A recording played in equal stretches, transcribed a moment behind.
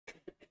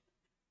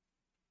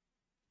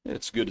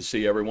It's good to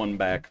see everyone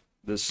back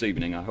this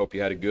evening. I hope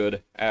you had a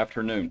good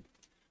afternoon.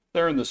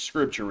 There in the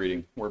scripture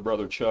reading where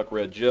Brother Chuck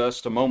read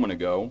just a moment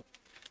ago,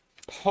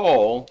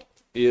 Paul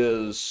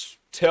is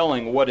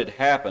telling what had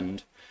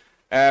happened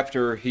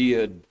after he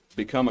had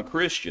become a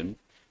Christian.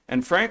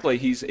 And frankly,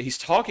 he's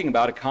talking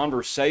about a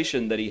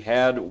conversation that he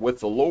had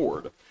with the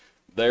Lord.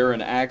 There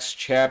in Acts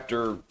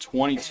chapter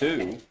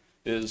 22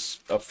 is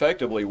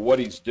effectively what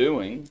he's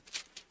doing,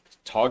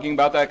 talking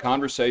about that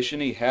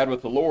conversation he had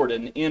with the Lord.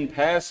 And in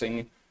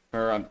passing,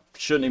 or I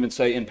shouldn't even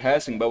say in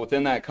passing, but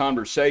within that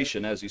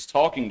conversation as he's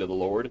talking to the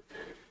Lord,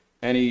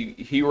 and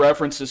he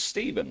references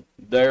Stephen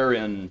there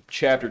in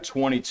chapter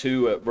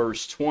 22 at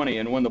verse 20.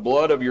 And when the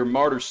blood of your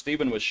martyr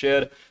Stephen was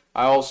shed,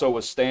 I also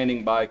was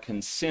standing by,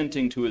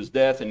 consenting to his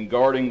death and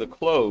guarding the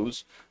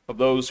clothes of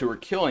those who were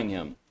killing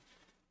him.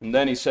 And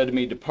then he said to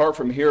me, depart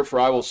from here, for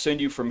I will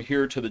send you from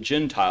here to the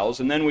Gentiles.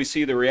 And then we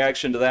see the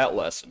reaction to that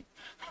lesson.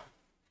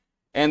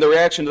 And the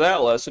reaction to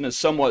that lesson is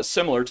somewhat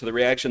similar to the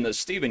reaction that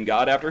Stephen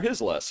got after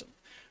his lesson.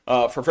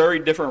 For very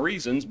different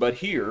reasons, but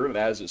here,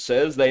 as it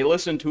says, they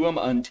listened to him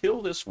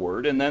until this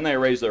word, and then they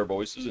raised their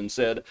voices and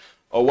said,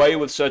 away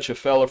with such a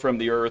fellow from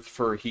the earth,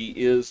 for he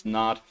is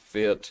not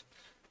fit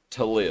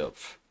to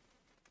live.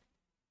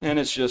 And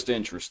it's just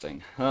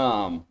interesting.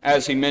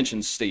 As he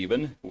mentions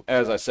Stephen,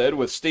 as I said,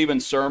 with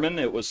Stephen's sermon,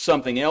 it was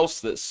something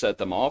else that set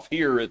them off.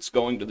 Here it's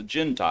going to the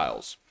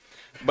Gentiles.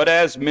 But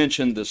as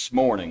mentioned this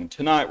morning,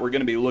 tonight we're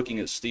going to be looking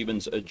at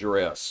Stephen's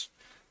address,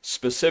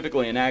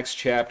 specifically in Acts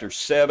chapter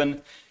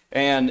 7.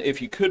 And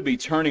if you could be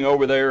turning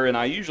over there, and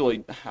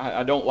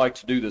I don't like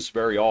to do this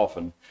very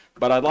often,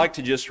 but I'd like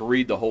to just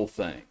read the whole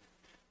thing,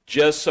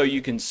 just so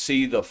you can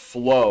see the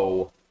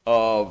flow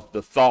of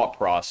the thought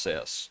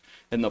process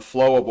and the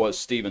flow of what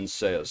Stephen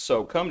says.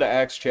 So come to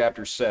Acts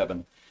chapter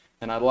 7,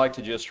 and I'd like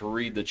to just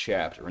read the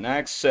chapter. In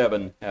Acts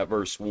 7 at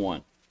verse 1,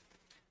 it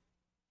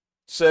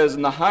says,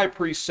 and the high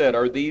priest said,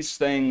 are these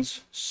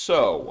things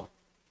so?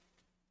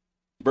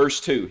 Verse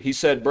 2, he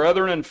said,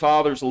 brethren and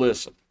fathers,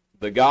 listen.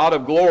 The God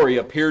of glory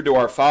appeared to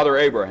our father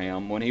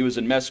Abraham when he was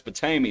in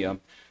Mesopotamia,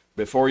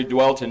 before he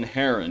dwelt in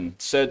Haran,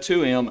 said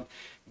to him,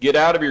 get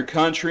out of your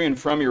country and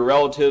from your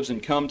relatives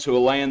and come to a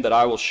land that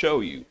I will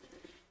show you.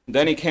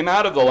 Then he came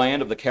out of the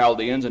land of the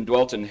Chaldeans and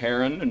dwelt in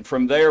Haran, and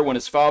from there, when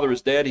his father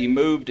was dead, he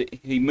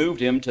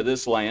moved him to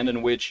this land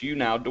in which you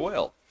now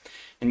dwell.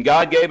 And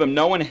God gave him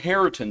no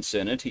inheritance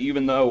in it,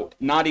 even though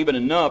not even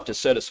enough to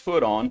set his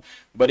foot on.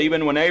 But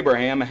even when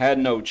Abraham had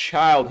no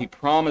child, he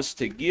promised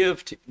to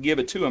give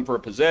it to him for a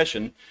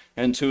possession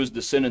and to his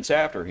descendants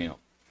after him.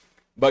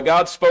 But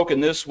God spoke in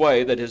this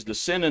way, that his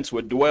descendants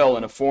would dwell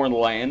in a foreign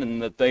land,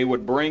 and that they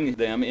would bring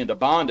them into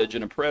bondage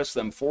and oppress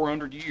them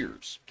 400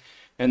 years.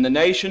 And the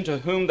nation to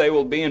whom they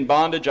will be in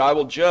bondage I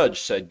will judge,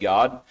 said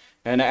God,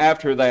 and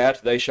after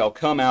that they shall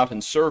come out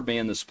and serve me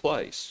in this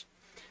place.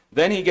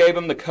 Then he gave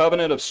him the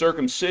covenant of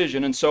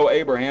circumcision, and so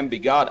Abraham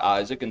begot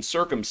Isaac and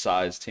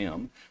circumcised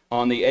him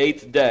on the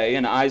 8th day,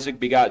 and Isaac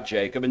begot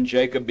Jacob, and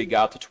Jacob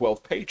begot the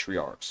 12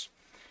 patriarchs.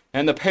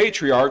 And the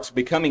patriarchs,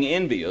 becoming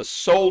envious,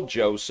 sold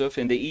Joseph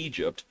into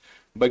Egypt,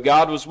 but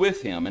God was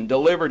with him, and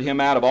delivered him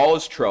out of all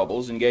his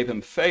troubles, and gave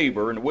him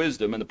favor and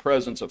wisdom in the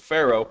presence of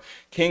Pharaoh,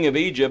 king of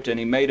Egypt, and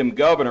he made him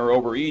governor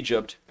over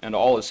Egypt and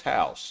all his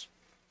house.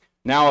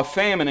 Now a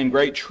famine and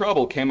great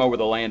trouble came over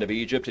the land of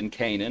Egypt and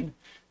Canaan,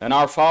 and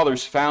our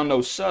fathers found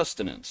no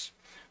sustenance.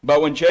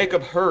 But when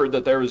Jacob heard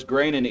that there was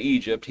grain in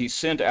Egypt, he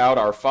sent out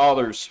our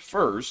fathers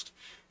first,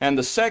 and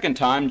the second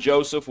time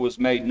Joseph was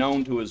made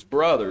known to his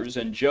brothers,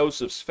 and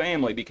Joseph's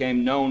family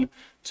became known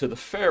to the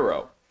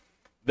Pharaoh.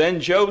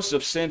 Then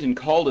Joseph sent and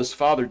called his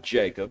father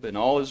Jacob and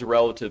all his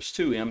relatives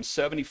to him,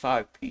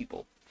 75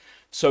 people.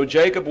 So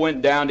Jacob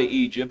went down to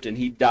Egypt, and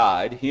he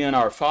died, he and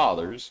our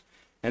fathers,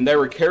 and they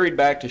were carried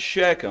back to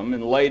Shechem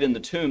and laid in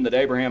the tomb that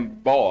Abraham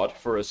bought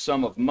for a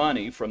sum of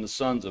money from the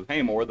sons of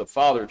Hamor, the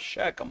father of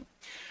Shechem.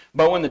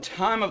 But when the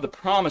time of the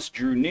promise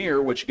drew near,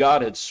 which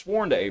God had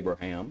sworn to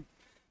Abraham,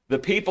 the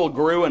people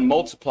grew and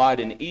multiplied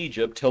in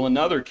Egypt till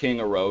another king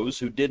arose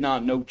who did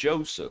not know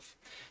Joseph.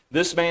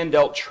 This man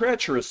dealt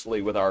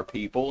treacherously with our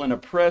people and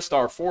oppressed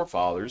our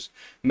forefathers,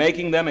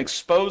 making them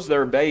expose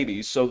their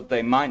babies so that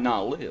they might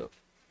not live.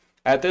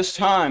 At this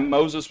time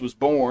Moses was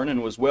born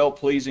and was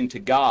well-pleasing to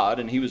God,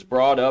 and he was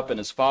brought up in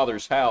his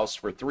father's house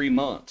for 3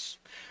 months.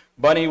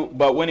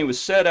 But when he was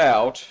set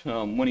out,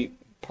 Pharaoh's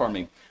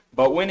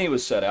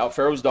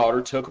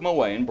daughter took him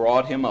away and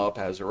brought him up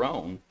as her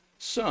own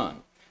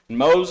son. And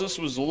Moses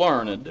was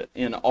learned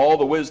in all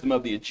the wisdom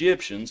of the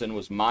Egyptians, and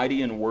was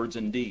mighty in words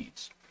and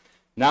deeds.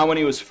 Now when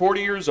he was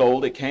 40 years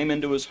old, it came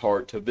into his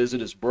heart to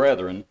visit his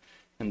brethren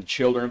and the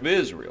children of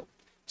Israel.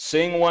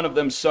 Seeing one of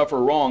them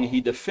suffer wrong, he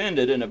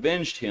defended and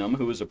avenged him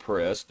who was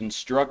oppressed, and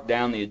struck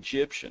down the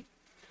Egyptian.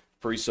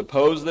 For he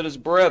supposed that his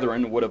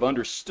brethren would have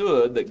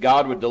understood that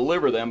God would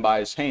deliver them by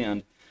his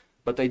hand,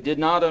 but they did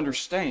not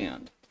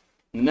understand.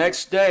 The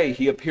next day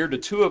he appeared to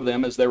 2 of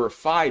them as they were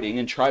fighting,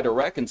 and tried to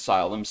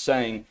reconcile them,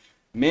 saying,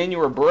 Men,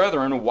 you are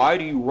brethren, why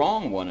do you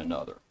wrong one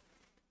another?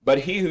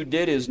 But he who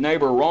did his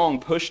neighbor wrong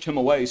pushed him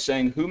away,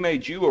 saying, Who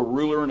made you a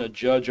ruler and a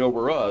judge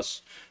over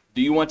us?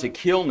 Do you want to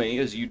kill me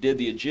as you did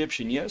the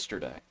Egyptian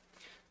yesterday?"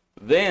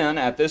 Then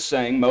at this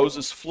saying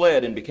Moses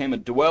fled and became a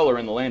dweller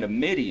in the land of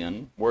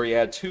Midian, where he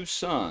had 2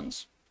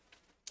 sons.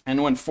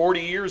 And when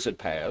 40 years had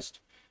passed,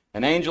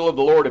 an angel of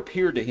the Lord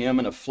appeared to him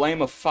in a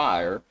flame of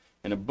fire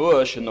in a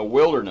bush in the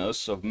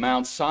wilderness of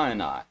Mount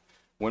Sinai.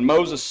 When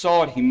Moses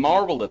saw it, he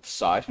marveled at the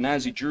sight, and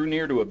as he drew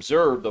near to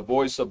observe, the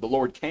voice of the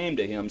Lord came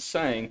to him,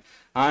 saying,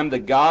 "I am the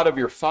God of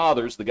your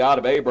fathers, the God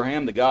of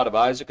Abraham, the God of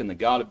Isaac, and the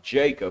God of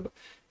Jacob."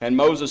 And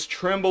Moses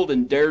trembled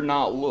and dared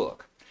not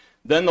look.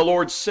 Then the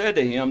Lord said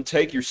to him,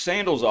 "Take your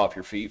sandals off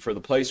your feet, for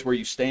the place where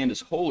you stand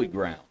is holy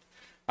ground.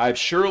 I have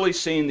surely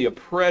seen the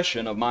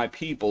oppression of my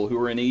people who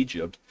are in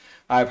Egypt.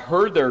 I have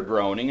heard their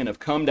groaning and have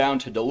come down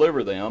to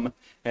deliver them.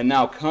 And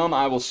now come,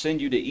 I will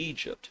send you to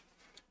Egypt."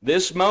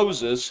 This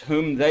Moses,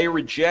 whom they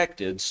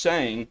rejected,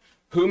 saying,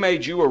 "Who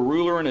made you a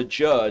ruler and a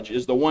judge?"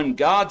 is the one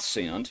God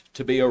sent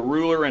to be a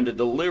ruler and a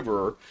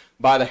deliverer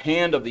by the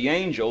hand of the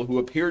angel who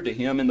appeared to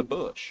him in the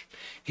bush.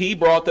 He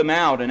brought them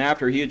out, and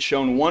after he had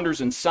shown wonders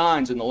and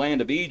signs in the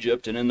land of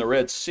Egypt and in the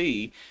Red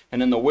Sea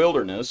and in the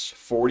wilderness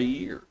 40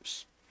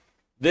 years.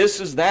 This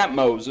is that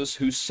Moses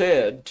who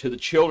said to the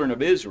children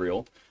of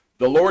Israel,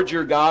 "The Lord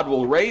your God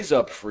will raise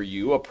up for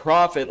you a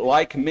prophet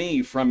like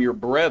me from your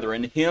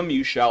brethren, him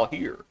you shall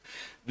hear."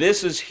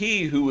 This is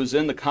he who was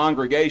in the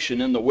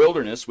congregation in the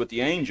wilderness with the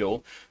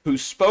angel who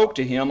spoke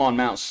to him on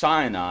Mount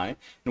Sinai,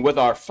 and with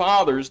our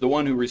fathers, the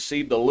one who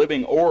received the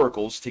living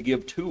oracles to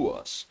give to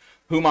us,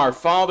 whom our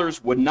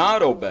fathers would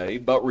not obey,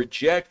 but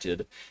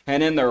rejected,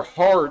 and in their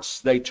hearts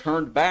they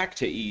turned back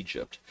to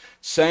Egypt,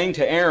 saying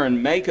to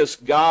Aaron, "Make us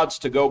gods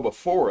to go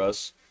before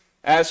us.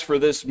 As for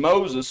this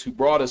Moses who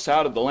brought us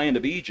out of the land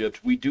of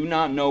Egypt, we do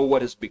not know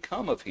what has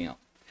become of him."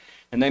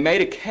 And they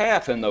made a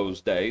calf in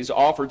those days,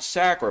 offered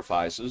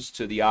sacrifices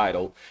to the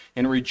idol,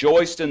 and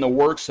rejoiced in the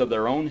works of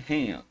their own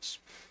hands.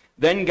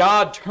 Then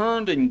God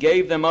turned and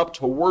gave them up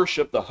to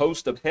worship the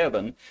host of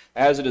heaven,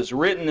 as it is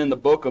written in the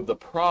book of the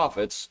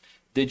prophets,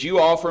 "Did you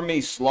offer me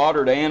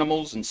slaughtered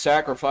animals and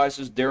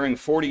sacrifices during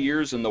 40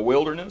 years in the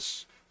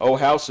wilderness, O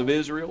house of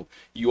Israel?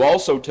 You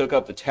also took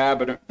up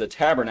the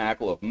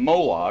tabernacle of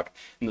Moloch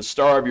and the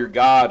star of your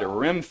god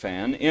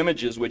Remphan,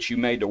 images which you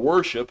made to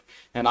worship,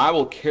 and I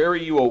will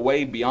carry you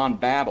away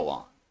beyond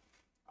Babylon."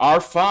 Our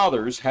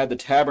fathers had the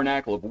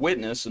tabernacle of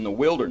witness in the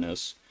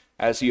wilderness,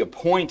 as he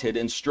appointed,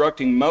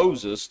 instructing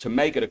Moses to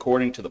make it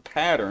according to the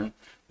pattern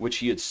which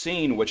he had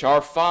seen, which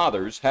our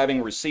fathers,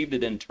 having received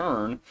it in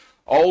turn,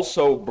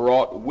 also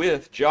brought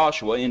with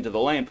Joshua into the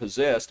land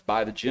possessed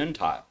by the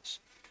Gentiles,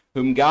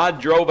 whom God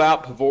drove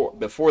out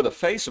before the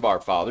face of our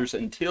fathers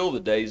until the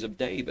days of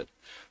David,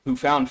 who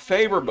found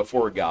favor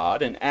before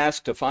God and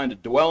asked to find a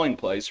dwelling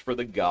place for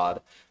the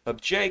God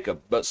of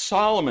Jacob. But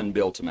Solomon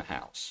built him a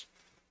house.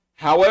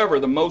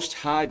 However, the Most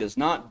High does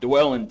not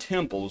dwell in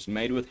temples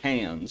made with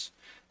hands,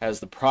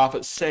 as the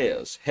prophet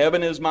says,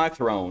 "Heaven is my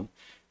throne,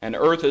 and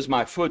earth is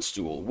my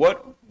footstool.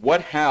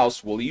 What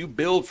house will you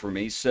build for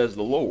me, says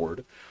the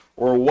Lord,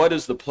 or what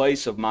is the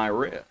place of my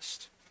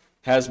rest?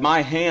 Has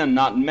my hand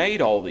not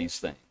made all these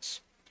things?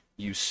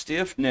 You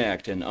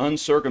stiff-necked and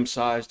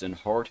uncircumcised in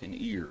heart and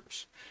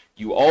ears.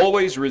 You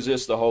always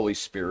resist the Holy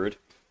Spirit.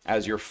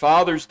 As your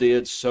fathers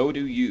did, so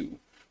do you.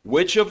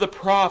 Which of the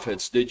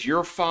prophets did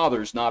your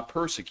fathers not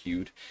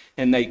persecute?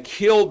 And they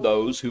killed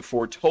those who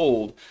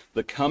foretold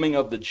the coming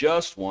of the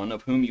just one,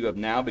 of whom you have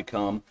now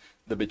become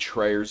the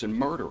betrayers and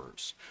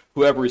murderers,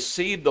 who have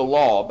received the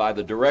law by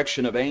the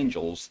direction of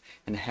angels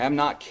and have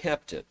not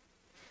kept it."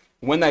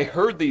 When they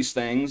heard these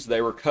things,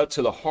 they were cut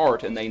to the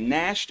heart, and they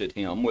gnashed at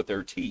him with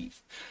their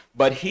teeth.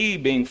 But he,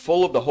 being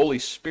full of the Holy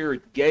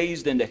Spirit,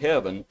 gazed into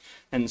heaven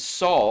and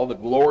saw the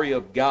glory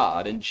of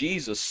God, and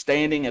Jesus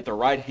standing at the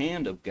right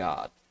hand of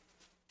God,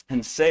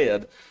 and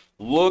said,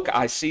 "Look,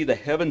 I see the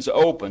heavens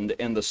opened,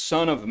 and the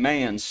Son of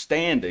Man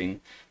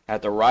standing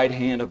at the right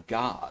hand of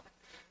God."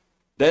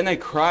 Then they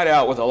cried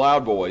out with a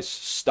loud voice,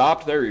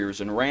 stopped their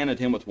ears, and ran at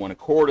him with one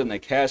accord, and they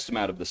cast him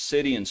out of the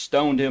city and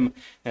stoned him,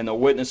 and the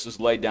witnesses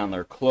laid down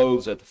their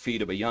clothes at the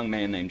feet of a young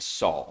man named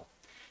Saul.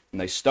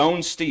 And they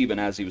stoned Stephen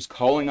as he was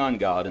calling on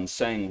God and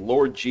saying,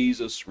 "Lord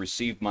Jesus,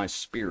 receive my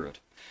spirit."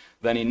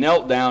 Then he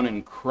knelt down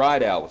and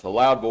cried out with a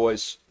loud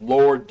voice,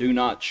 "Lord, do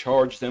not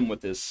charge them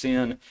with this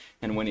sin."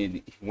 And when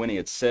he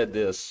had said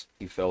this,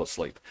 he fell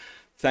asleep.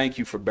 Thank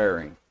you for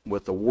bearing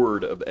with the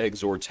word of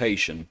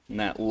exhortation in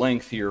that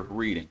lengthier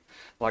reading.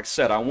 Like I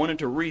said, I wanted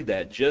to read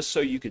that just so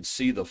you could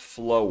see the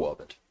flow of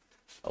it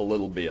a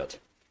little bit.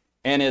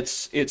 And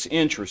it's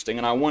interesting,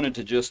 and I wanted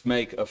to just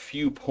make a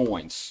few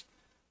points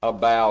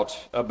about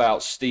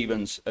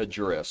Stephen's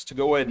address. To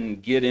go ahead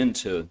and get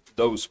into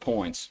those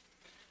points,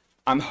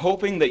 I'm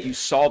hoping that you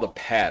saw the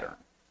pattern.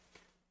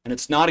 And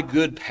it's not a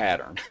good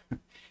pattern.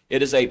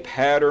 It is a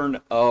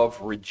pattern of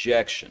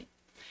rejection.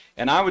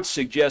 And I would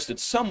suggest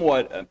it's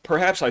somewhat,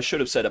 perhaps I should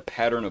have said a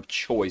pattern of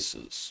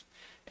choices,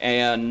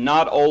 and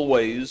not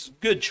always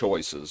good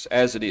choices,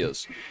 as it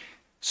is.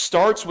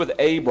 Starts with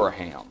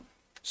Abraham.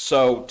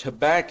 So to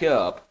back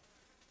up,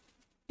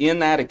 in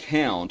that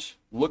account,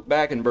 Look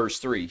back in verse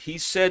 3. He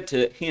said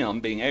to him,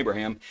 being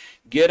Abraham,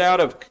 get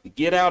out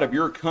of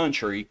your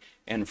country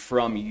and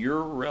from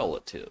your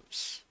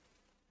relatives.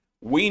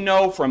 We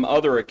know from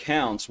other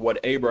accounts what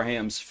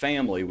Abraham's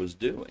family was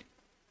doing.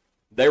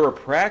 They were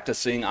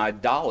practicing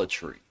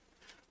idolatry.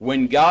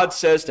 When God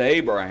says to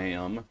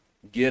Abraham,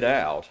 get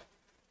out,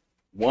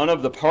 one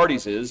of the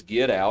parties is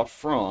get out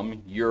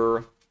from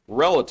your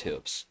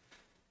relatives.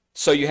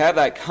 So you have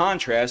that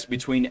contrast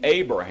between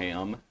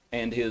Abraham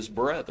and his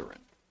brethren.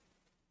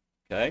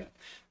 Okay?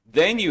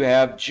 Then you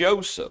have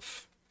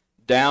Joseph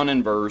down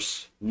in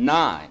verse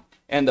 9.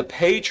 And the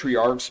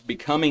patriarchs,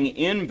 becoming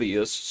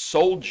envious,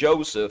 sold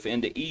Joseph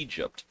into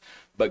Egypt,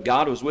 but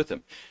God was with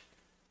him.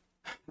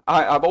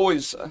 I've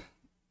always,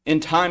 in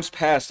times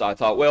past, I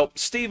thought, well,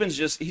 Stephen's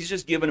he's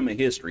just giving them a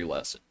history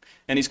lesson.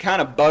 And he's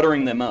kind of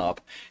buttering them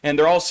up. And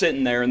they're all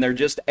sitting there and they're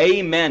just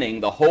amening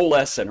the whole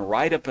lesson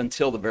right up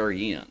until the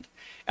very end.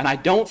 And I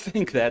don't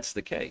think that's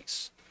the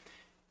case.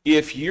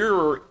 If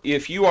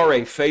you are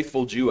a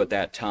faithful Jew at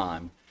that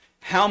time,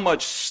 how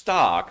much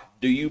stock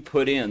do you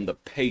put in the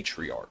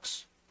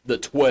patriarchs, the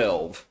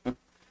 12?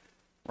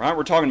 Right?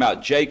 We're talking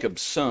about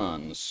Jacob's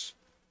sons,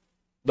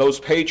 those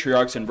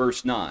patriarchs in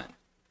verse 9.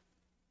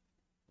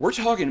 We're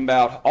talking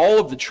about all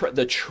of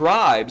the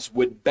tribes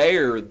would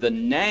bear the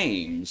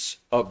names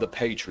of the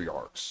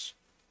patriarchs.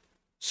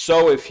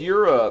 So if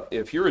you're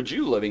a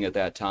Jew living at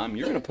that time,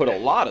 you're going to put a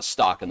lot of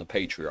stock in the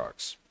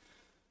patriarchs.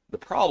 The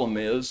problem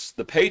is,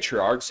 the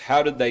patriarchs,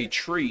 how did they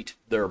treat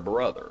their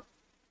brother?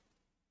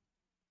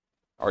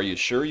 Are you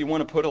sure you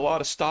want to put a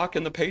lot of stock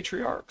in the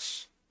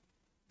patriarchs?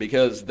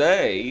 Because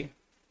they,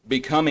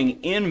 becoming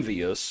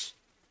envious,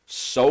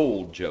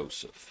 sold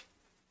Joseph.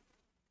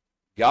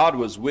 God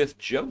was with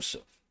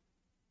Joseph.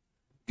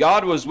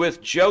 God was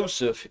with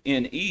Joseph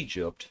in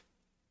Egypt.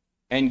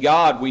 And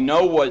God, we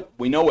know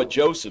what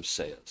Joseph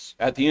says.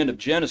 At the end of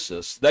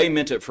Genesis, they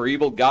meant it for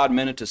evil. God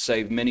meant it to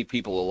save many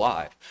people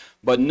alive.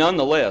 But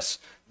nonetheless,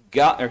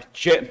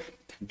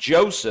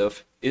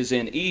 Joseph is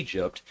in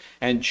Egypt,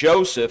 and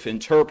Joseph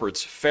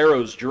interprets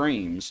Pharaoh's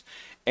dreams.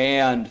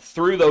 And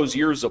through those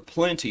years of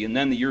plenty and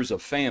then the years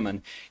of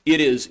famine, it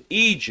is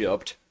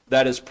Egypt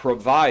that is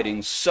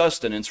providing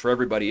sustenance for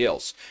everybody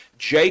else.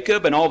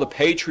 Jacob and all the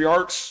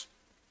patriarchs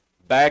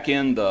back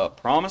in the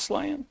promised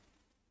land,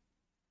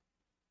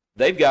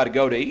 they've got to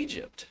go to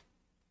Egypt.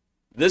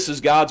 This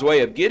is God's way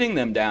of getting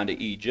them down to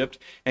Egypt.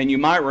 And you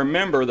might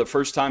remember the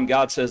first time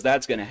God says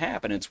that's going to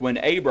happen. It's when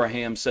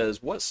Abraham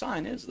says, what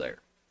sign is there?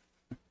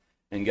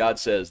 And God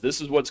says,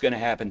 this is what's going to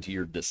happen to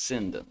your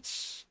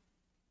descendants.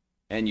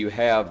 And you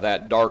have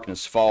that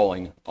darkness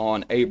falling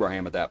on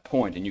Abraham at that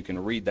point, and you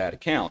can read that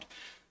account.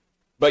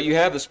 But you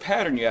have this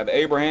pattern. You have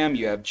Abraham,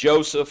 you have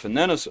Joseph, and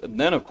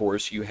then of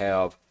course, you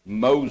have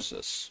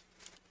Moses.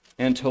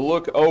 And to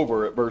look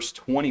over at verse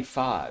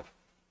 25.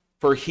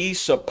 For he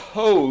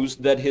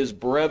supposed that his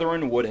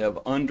brethren would have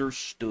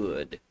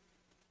understood.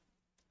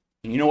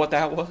 And you know what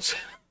that was?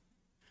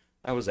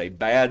 That was a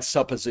bad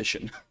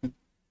supposition.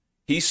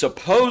 He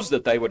supposed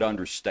that they would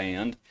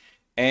understand,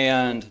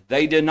 and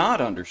they did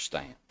not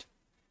understand.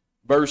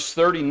 Verse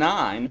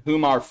 39,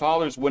 whom our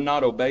fathers would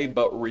not obey,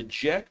 but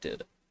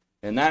rejected.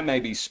 And that may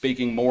be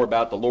speaking more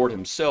about the Lord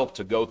himself,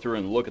 to go through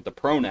and look at the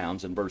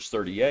pronouns in verse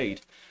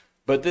 38.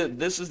 But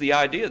this is the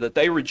idea, that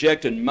they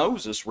rejected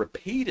Moses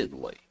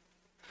repeatedly.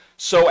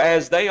 So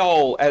as they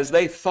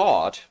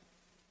thought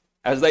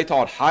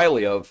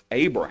highly of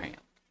Abraham,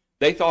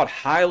 they thought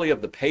highly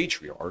of the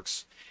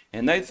patriarchs,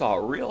 and they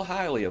thought real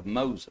highly of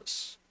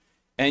Moses.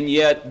 And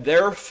yet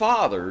their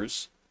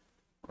fathers,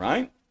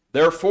 right?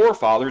 Their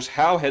forefathers,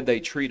 how had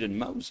they treated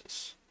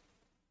Moses?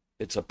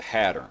 It's a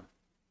pattern.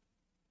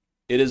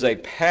 It is a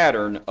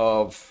pattern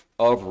of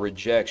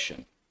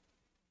rejection.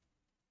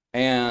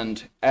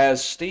 And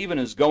as Stephen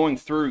is going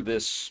through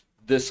this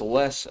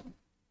lesson,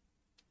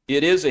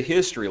 it is a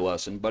history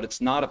lesson, but it's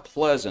not a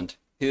pleasant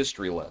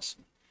history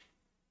lesson.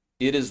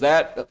 It is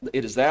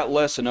that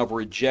lesson of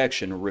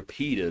rejection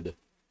repeated,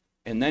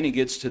 and then he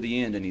gets to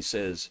the end and he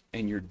says,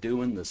 and you're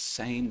doing the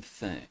same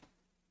thing.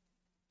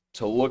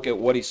 To look at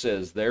what he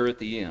says there at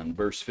the end,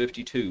 verse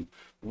 52,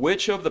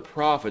 which of the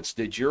prophets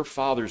did your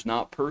fathers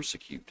not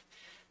persecute?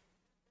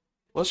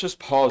 Let's just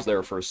pause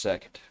there for a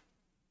second.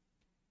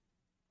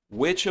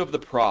 Which of the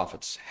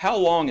prophets? How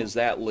long is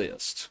that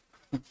list?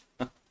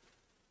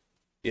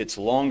 It's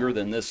longer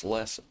than this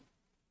lesson.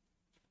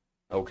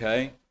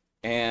 Okay?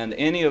 And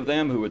any of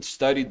them who had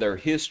studied their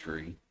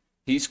history,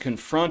 he's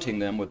confronting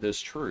them with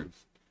this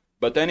truth.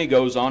 But then he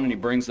goes on and he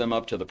brings them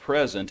up to the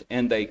present,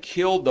 and they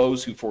killed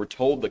those who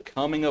foretold the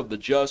coming of the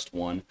just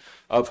one,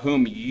 of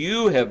whom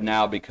you have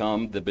now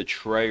become the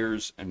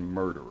betrayers and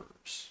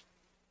murderers.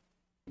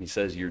 He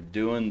says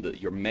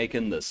you're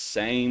making the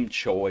same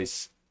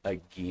choice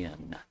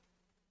again.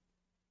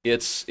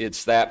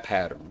 It's that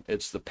pattern.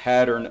 It's the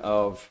pattern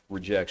of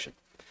rejection.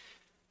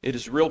 It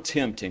is real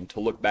tempting to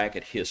look back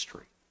at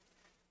history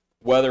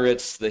Whether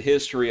it's the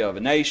history of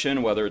a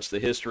nation, whether it's the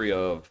history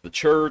of the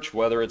church,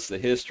 whether it's the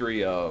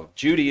history of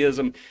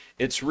Judaism,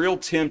 it's real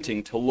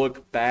tempting to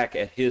look back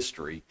at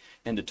history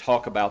and to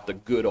talk about the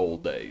good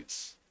old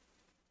days.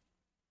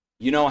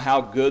 You know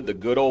how good the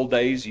good old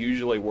days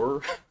usually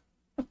were?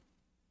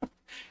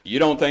 You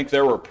don't think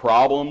there were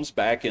problems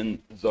back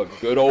in the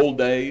good old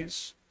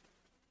days?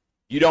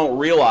 You don't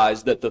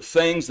realize that the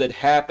things that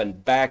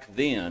happened back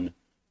then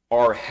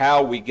are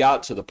how we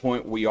got to the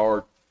point we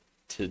are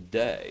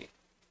today.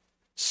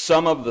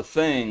 Some of the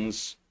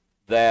things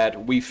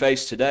that we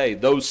face today,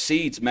 those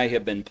seeds may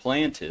have been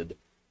planted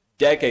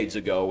decades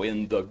ago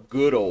in the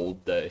good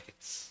old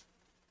days.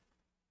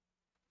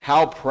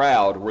 How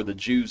proud were the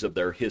Jews of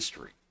their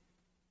history?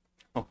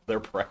 Oh, they're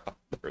proud.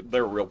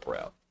 They're real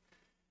proud.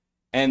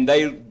 And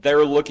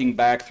they're looking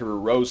back through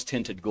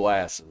rose-tinted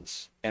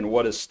glasses. And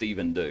what does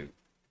Stephen do?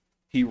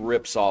 He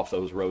rips off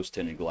those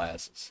rose-tinted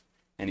glasses.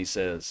 And he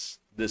says,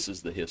 this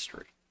is the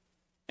history.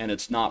 And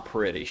it's not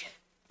pretty.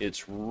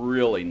 It's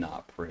really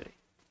not pretty.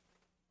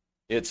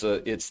 It's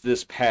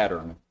this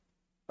pattern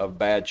of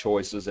bad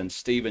choices, and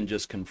Stephen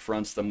just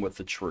confronts them with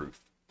the truth,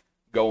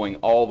 going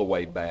all the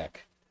way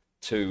back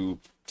to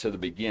the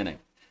beginning.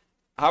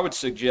 I would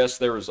suggest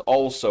there is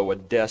also a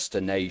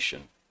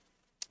destination.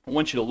 I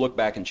want you to look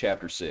back in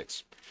chapter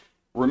 6.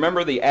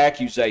 Remember the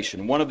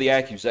accusation, one of the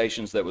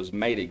accusations that was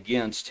made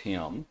against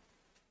him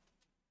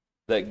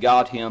that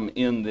got him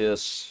in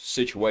this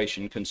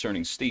situation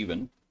concerning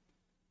Stephen.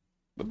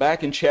 But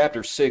back in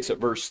chapter 6 at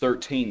verse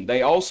 13,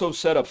 they also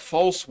set up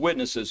false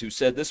witnesses who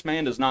said, this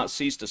man does not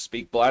cease to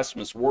speak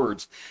blasphemous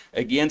words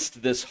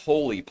against this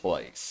holy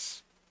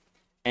place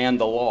and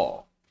the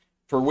law.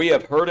 For we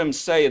have heard him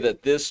say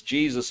that this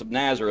Jesus of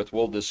Nazareth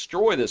will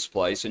destroy this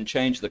place and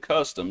change the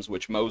customs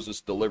which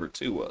Moses delivered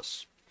to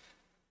us.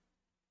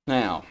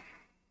 Now,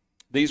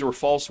 these were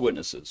false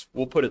witnesses.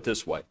 We'll put it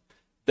this way.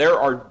 There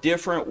are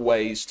different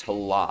ways to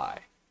lie.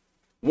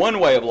 One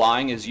way of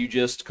lying is you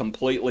just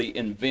completely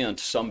invent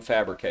some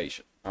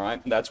fabrication. All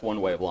right? That's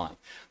one way of lying.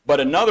 But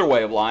another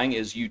way of lying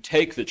is you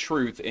take the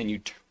truth and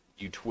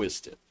you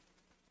twist it.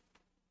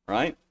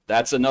 Right?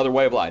 That's another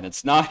way of lying.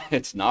 It's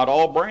not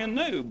all brand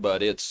new,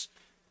 but it's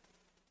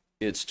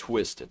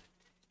twisted.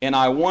 And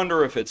I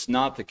wonder if it's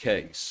not the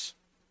case,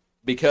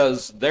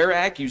 because their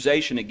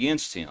accusation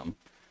against him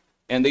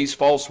and these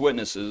false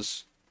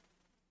witnesses,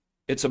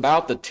 it's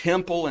about the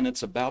temple and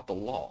it's about the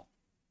law.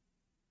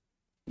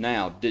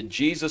 Now, did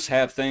Jesus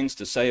have things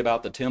to say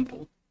about the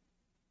temple?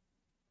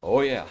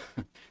 Oh, yeah.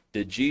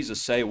 Did Jesus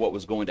say what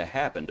was going to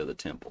happen to the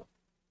temple?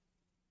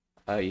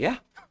 Yeah.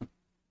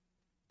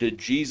 Did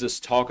Jesus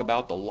talk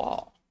about the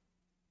law?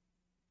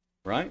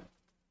 Right?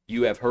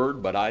 You have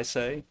heard, but I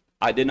say,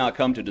 I did not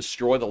come to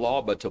destroy the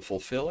law, but to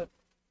fulfill it.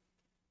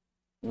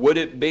 Would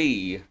it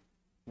be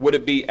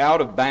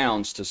out of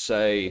bounds to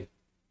say,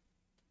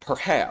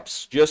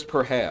 perhaps, just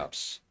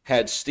perhaps,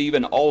 had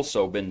Stephen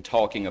also been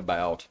talking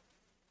about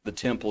the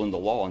temple and the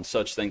law and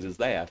such things as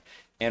that,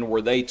 and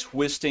were they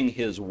twisting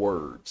his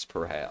words,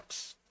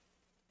 perhaps?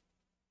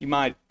 You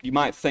might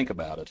think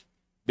about it,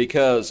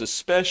 because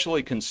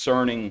especially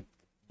concerning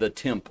the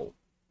temple,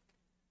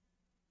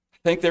 I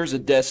think there's a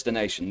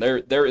destination.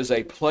 There is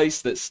a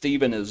place that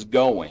Stephen is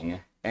going,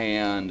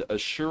 and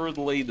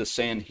assuredly the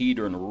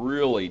Sanhedrin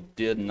really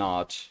did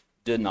not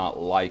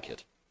like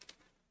it.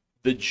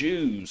 The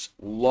Jews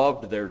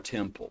loved their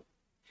temple.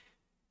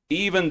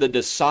 Even the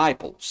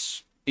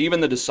disciples,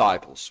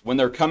 when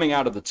they're coming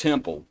out of the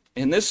temple,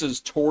 and this is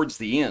towards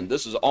the end,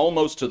 this is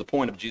almost to the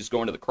point of Jesus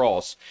going to the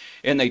cross,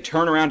 and they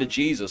turn around to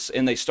Jesus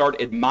and they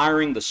start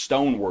admiring the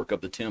stonework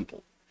of the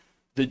temple.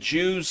 The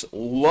Jews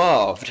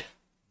loved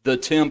the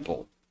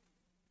temple.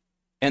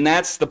 And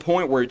that's the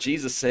point where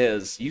Jesus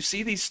says, you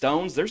see these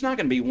stones? There's not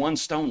going to be one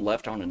stone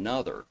left on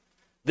another.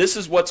 This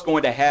is what's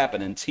going to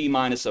happen in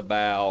T-minus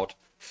about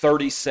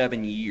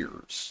 37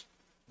 years.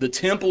 The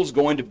temple's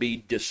going to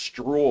be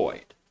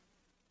destroyed.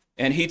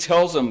 And he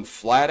tells them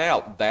flat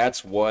out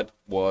that's what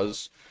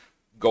was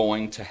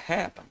going to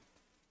happen.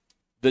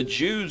 The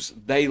Jews,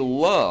 they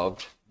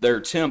loved their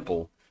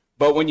temple,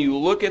 but when you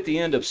look at the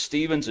end of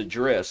Stephen's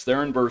address,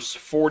 there in verse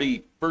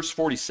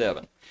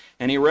 47,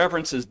 and he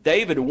references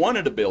David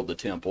wanted to build the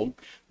temple,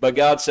 but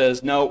God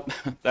says, no,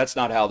 that's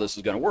not how this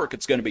is going to work.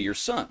 It's going to be your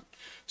son.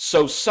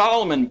 So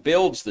Solomon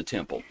builds the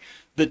temple.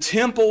 The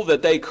temple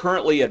that they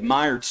currently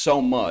admired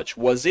so much,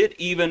 was it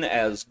even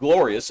as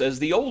glorious as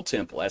the old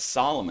temple, as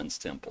Solomon's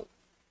temple?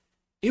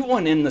 It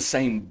wasn't in the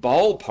same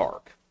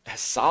ballpark as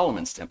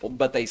Solomon's temple,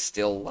 but they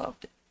still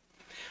loved it.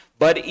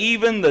 But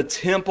even the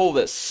temple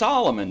that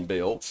Solomon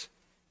built,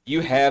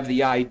 you have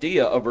the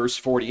idea of verse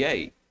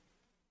 48.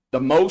 The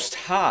Most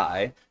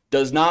High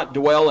does not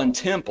dwell in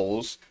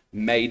temples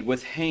made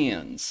with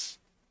hands.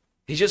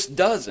 He just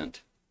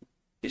doesn't.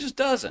 He just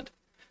doesn't.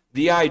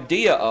 The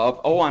idea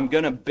of, oh, I'm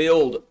going to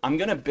build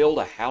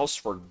a house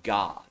for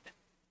God.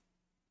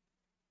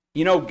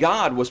 You know,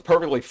 God was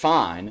perfectly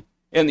fine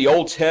in the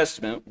Old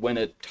Testament when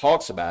it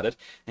talks about it,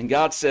 and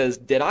God says,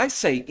 did I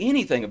say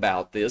anything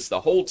about this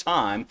the whole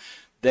time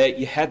that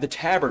you had the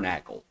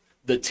tabernacle,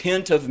 the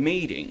tent of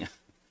meeting.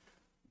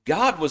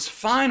 God was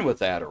fine with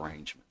that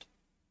arrangement.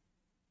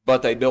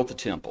 But they built the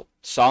temple.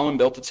 Solomon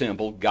built the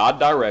temple. God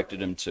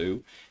directed him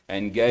to,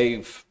 and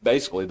gave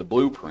basically the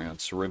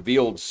blueprints,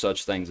 revealed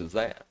such things as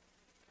that.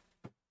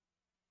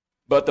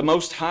 But the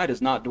Most High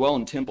does not dwell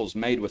in temples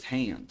made with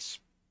hands.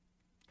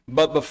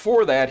 But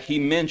before that, he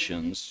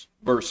mentions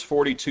verse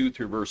 42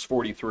 through verse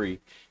 43.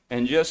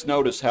 And just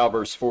notice how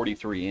verse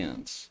 43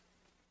 ends.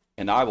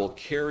 And I will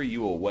carry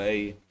you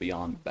away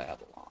beyond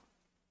Babylon.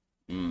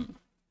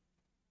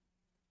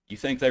 You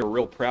think they were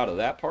real proud of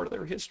that part of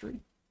their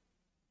history?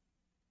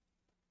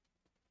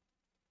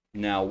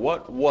 Now,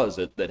 what was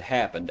it that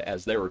happened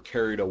as they were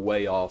carried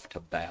away off to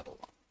Babylon?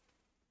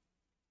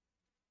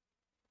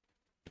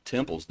 The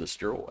temple's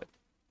destroyed.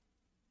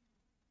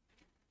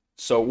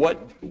 So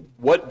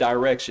what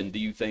direction do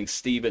you think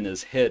Stephen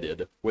is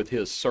headed with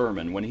his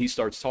sermon when he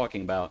starts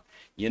talking about,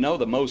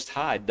 the Most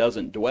High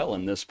doesn't dwell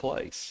in this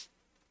place?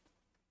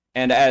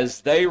 And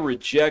as they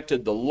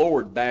rejected the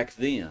Lord back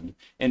then,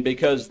 and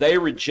because they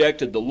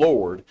rejected the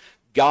Lord,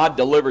 God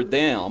delivered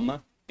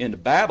them into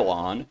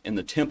Babylon, and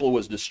the temple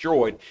was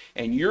destroyed,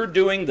 and you're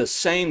doing the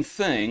same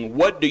thing.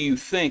 What do you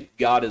think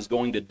God is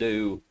going to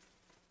do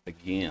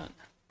again?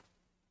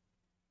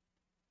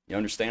 You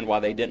understand why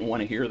they didn't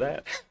want to hear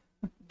that?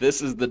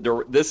 This is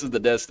the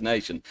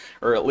destination,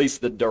 or at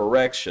least the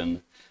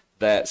direction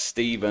that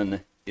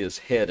Stephen is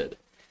headed.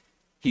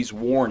 He's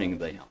warning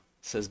them. He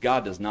says,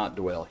 God does not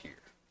dwell here.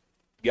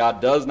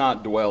 God does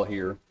not dwell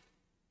here,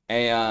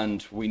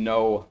 and we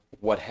know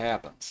what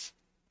happens.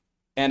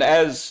 And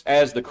as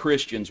the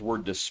Christians were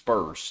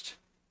dispersed,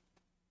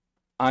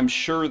 I'm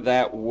sure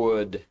that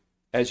would,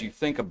 as you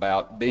think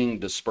about being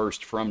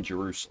dispersed from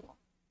Jerusalem,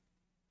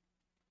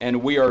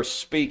 and we are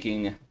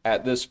speaking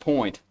at this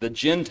point, the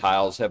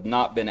Gentiles have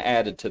not been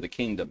added to the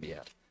kingdom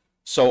yet.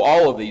 So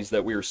all of these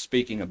that we are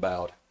speaking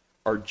about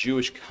are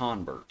Jewish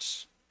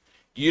converts.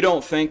 You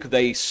don't think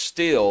they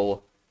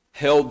still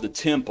held the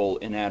temple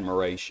in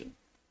admiration?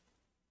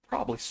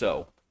 Probably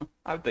so.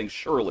 I would think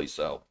surely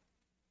so.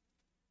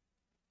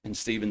 And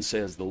Stephen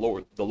says, the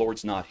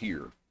Lord's not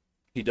here.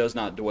 He does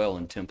not dwell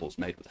in temples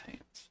made with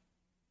hands.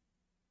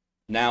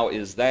 Now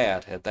is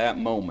that, at that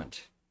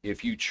moment,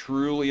 if you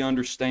truly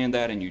understand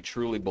that and you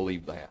truly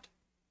believe that,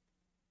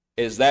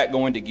 is that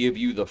going to give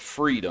you the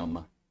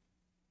freedom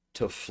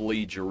to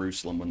flee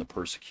Jerusalem when the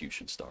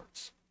persecution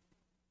starts?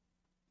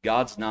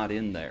 God's not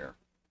in there.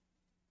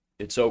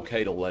 It's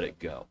okay to let it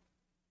go.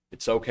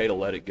 It's okay to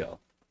let it go,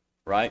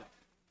 right?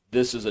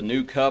 This is a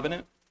new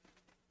covenant.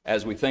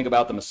 As we think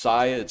about the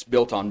Messiah, it's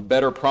built on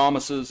better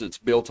promises, it's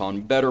built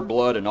on better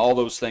blood, and all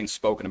those things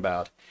spoken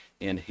about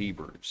in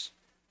Hebrews.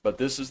 But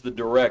this is the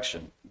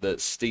direction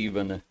that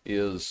Stephen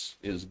is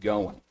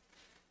going.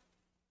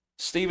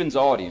 Stephen's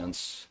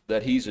audience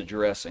that he's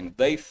addressing,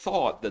 they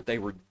thought that they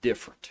were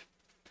different.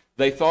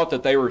 They thought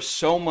that they were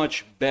so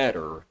much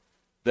better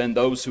than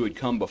those who had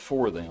come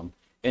before them.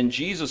 And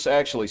Jesus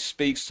actually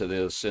speaks to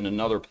this in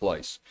another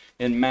place.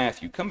 In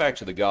Matthew, come back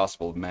to the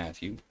Gospel of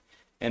Matthew.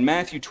 In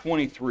Matthew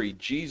 23,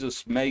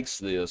 Jesus makes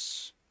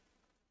this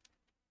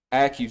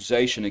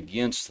accusation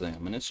against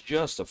them, and it's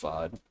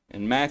justified.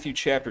 In Matthew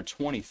chapter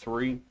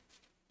 23,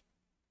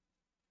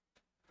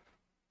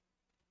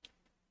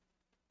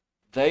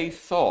 they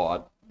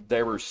thought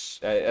they were,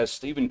 as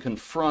Stephen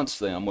confronts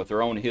them with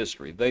their own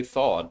history, they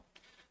thought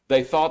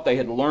they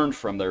had learned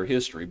from their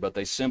history, but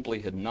they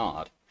simply had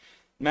not.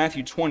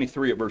 Matthew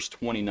 23 at verse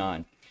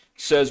 29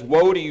 says,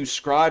 "Woe to you,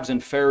 scribes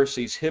and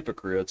Pharisees,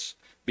 hypocrites,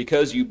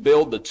 because you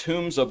build the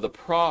tombs of the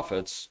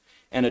prophets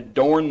and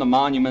adorn the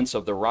monuments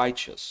of the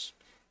righteous,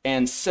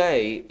 and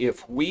say,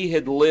 if we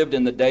had lived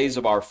in the days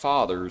of our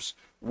fathers,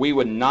 we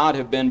would not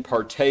have been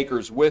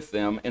partakers with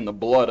them in the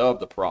blood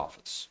of the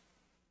prophets."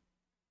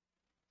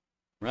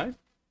 Right?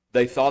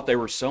 They thought they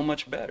were so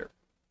much better.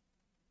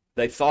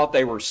 They thought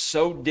they were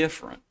so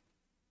different.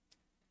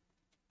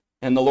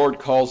 And the Lord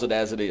calls it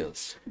as it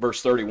is.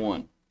 Verse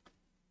 31,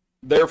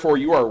 "Therefore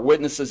you are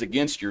witnesses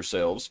against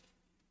yourselves,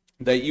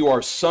 that you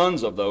are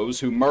sons of those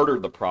who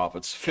murdered the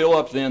prophets. Fill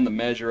up then the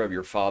measure of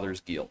your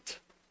father's guilt."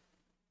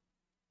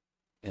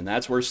 And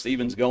that's where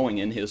Stephen's going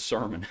in his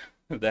sermon.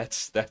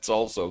 That's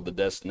also the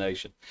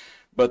destination.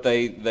 But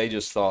they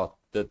just thought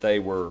that they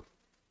were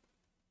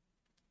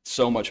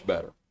so much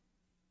better.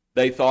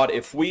 They thought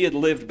if we had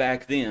lived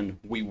back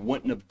then, we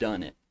wouldn't have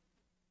done it.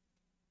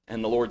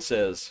 And the Lord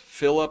says,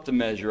 fill up the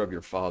measure of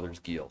your father's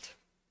guilt.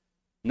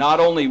 Not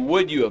only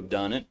would you have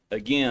done it,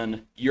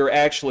 again, you're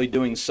actually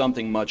doing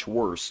something much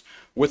worse.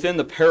 Within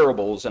the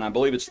parables, and I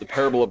believe it's the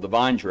parable of the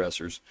vine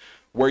dressers,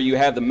 where you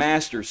have the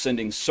master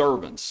sending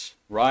servants,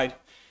 right?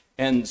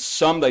 And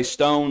some they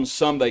stone,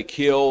 some they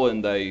kill,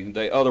 and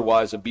they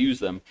otherwise abuse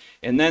them.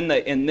 And then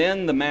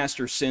the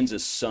master sends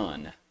his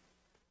son.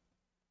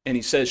 And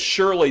he says,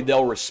 surely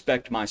they'll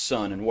respect my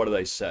son. And what do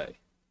they say?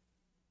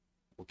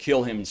 We'll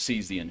kill him and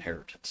seize the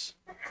inheritance.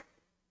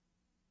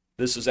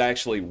 This is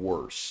actually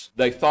worse.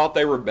 They thought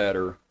they were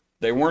better.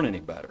 They weren't any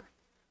better.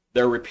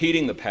 They're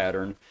repeating the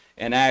pattern,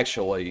 and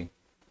actually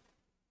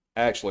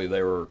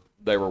they were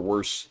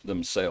worse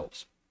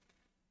themselves.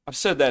 I've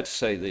said that to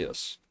say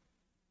this.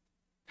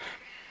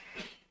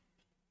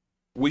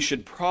 We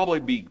should probably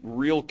be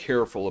real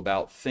careful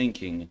about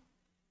thinking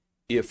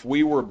if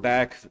we lived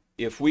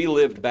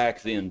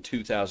back then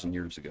 2,000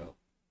 years ago.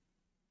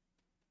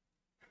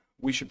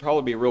 We should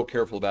probably be real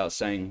careful about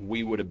saying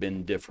we would have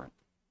been different.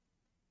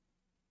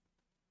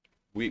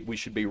 We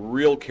should be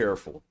real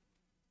careful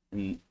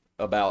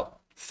about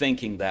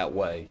thinking that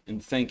way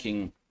and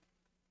thinking,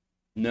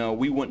 no,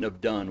 we wouldn't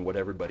have done what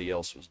everybody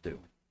else was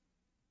doing.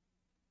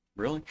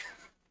 Really?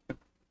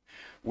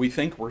 We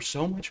think we're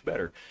so much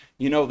better.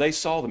 You know, they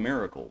saw the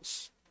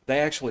miracles. They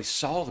actually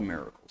saw the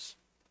miracles.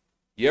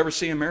 You ever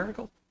see a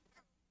miracle?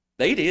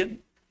 They did,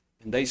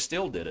 and they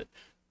still did it.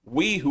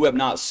 We who have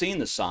not seen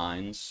the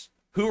signs,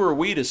 who are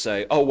we to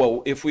say, oh,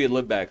 well, if we had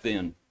lived back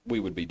then, we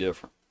would be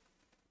different?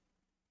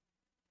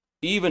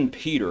 Even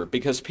Peter,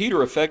 because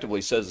Peter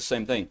effectively says the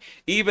same thing.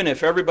 Even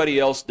if everybody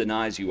else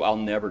denies you, I'll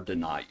never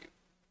deny you.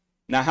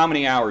 Now, how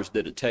many hours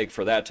did it take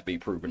for that to be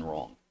proven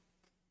wrong?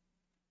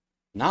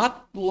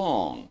 Not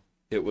long.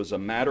 It was a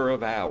matter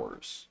of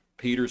hours.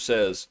 Peter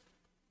says,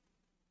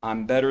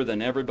 I'm better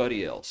than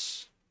everybody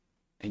else.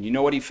 And you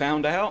know what he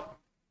found out?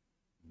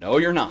 No,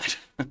 you're not.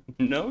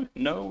 No,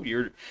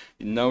 you're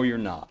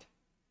not.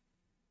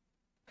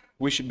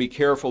 We should be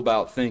careful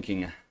about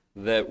thinking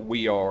that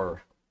we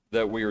are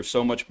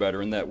so much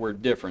better and that we're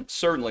different.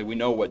 Certainly, we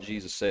know what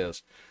Jesus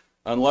says.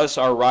 Unless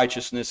our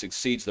righteousness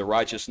exceeds the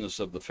righteousness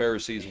of the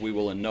Pharisees, we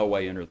will in no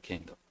way enter the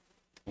kingdom.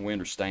 And we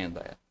understand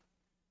that.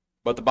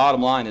 But the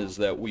bottom line is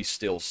that we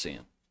still sin.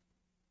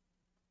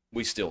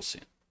 We still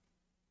sin.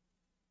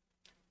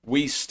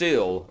 We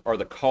still are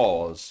the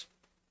cause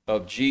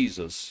of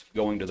Jesus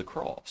going to the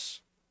cross.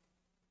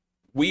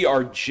 We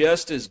are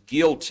just as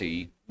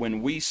guilty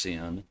when we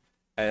sin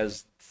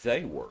as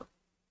they were.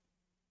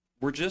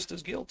 We're just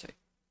as guilty.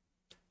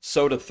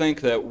 So to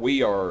think that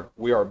we are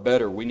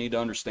better, we need to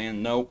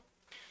understand, no,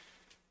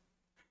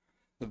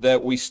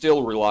 that we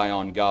still rely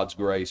on God's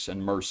grace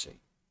and mercy.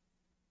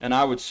 And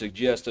I would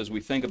suggest, as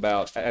we think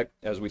about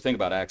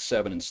Acts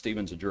 7 and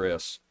Stephen's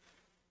address,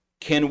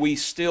 can we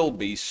still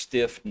be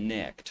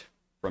stiff-necked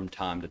from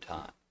time to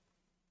time?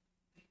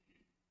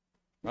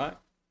 Right?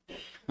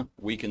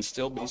 We can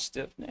still be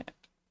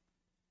stiff-necked.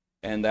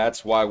 And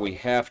that's why we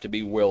have to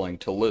be willing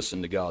to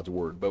listen to God's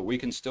word. But we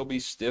can still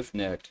be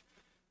stiff-necked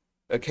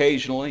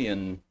occasionally,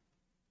 and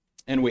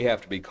we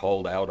have to be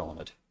called out on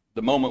it.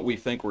 The moment we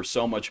think we're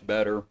so much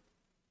better,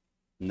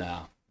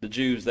 nah. The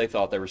Jews, they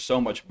thought they were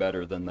so much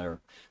better than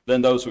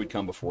those who had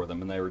come before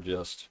them, and they were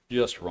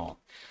just wrong.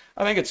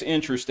 I think it's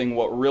interesting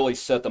what really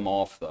set them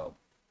off, though,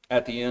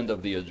 at the end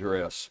of the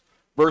address.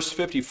 Verse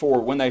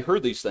 54, when they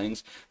heard these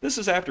things, this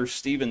is after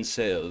Stephen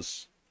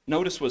says,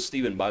 notice what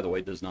Stephen, by the way,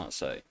 does not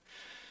say.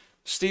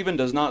 Stephen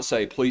does not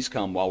say, please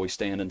come while we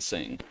stand and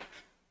sing.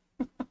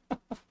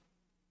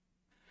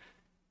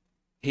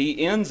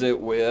 He ends it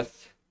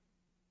with,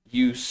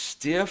 you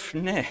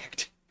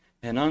stiff-necked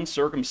and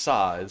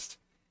uncircumcised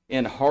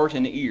in heart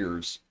and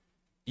ears,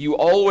 you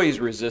always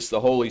resist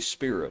the Holy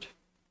Spirit.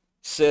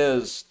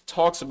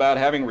 Talks about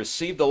having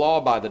received the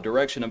law by the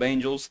direction of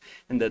angels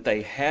and that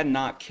they had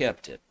not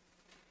kept it.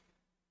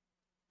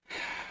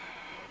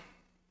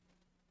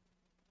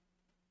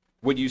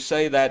 Would you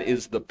say that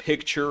is the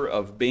picture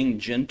of being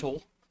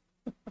gentle?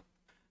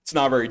 It's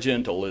not very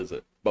gentle, is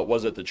it? But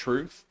was it the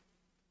truth?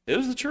 It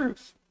was the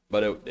truth,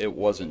 but it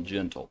wasn't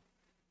gentle.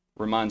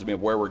 Reminds me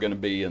of where we're going to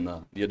be in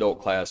the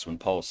adult class when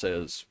Paul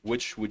says,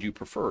 which would you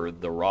prefer,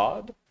 the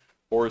rod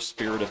or a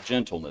spirit of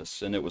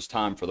gentleness? And it was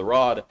time for the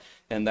rod,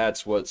 and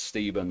that's what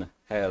Stephen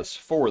has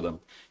for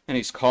them. And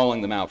he's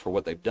calling them out for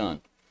what they've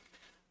done.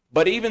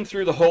 But even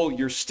through the whole,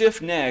 you're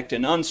stiff-necked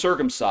and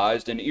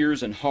uncircumcised in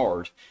ears and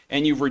heart,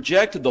 and you've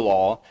rejected the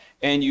law,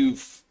 and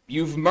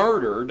you've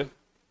murdered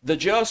the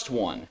just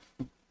one.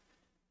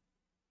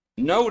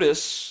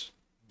 Notice,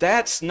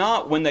 that's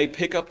not when they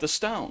pick up the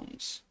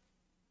stones.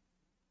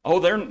 Oh,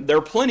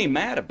 they're plenty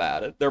mad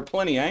about it. They're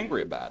plenty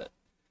angry about it.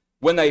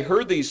 When they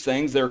heard these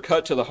things, they're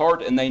cut to the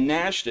heart, and they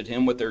gnashed at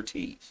him with their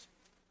teeth.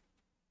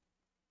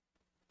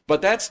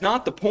 But that's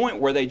not the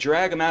point where they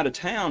drag him out of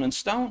town and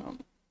stone him.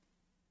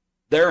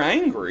 They're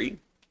angry,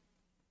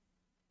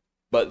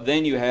 but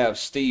then you have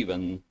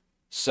Stephen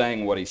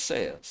saying what he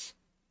says.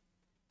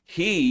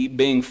 He,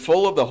 being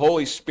full of the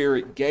Holy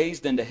Spirit,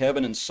 gazed into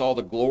heaven and saw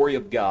the glory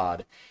of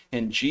God,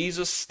 and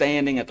Jesus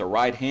standing at the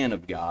right hand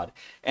of God,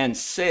 and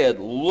said,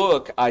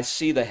 look, I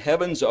see the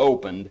heavens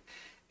opened,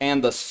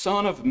 and the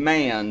Son of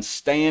Man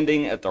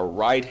standing at the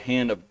right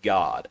hand of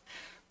God.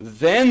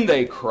 Then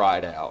they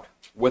cried out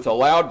with a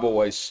loud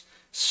voice,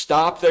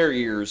 stopped their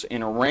ears,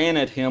 and ran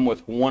at him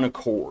with one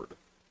accord,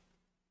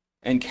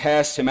 and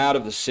cast him out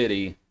of the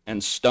city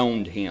and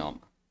stoned him.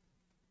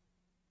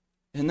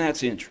 And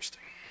that's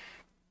interesting.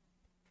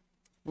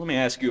 Let me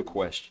ask you a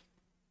question.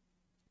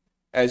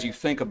 As you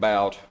think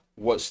about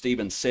what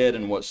Stephen said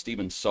and what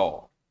Stephen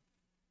saw,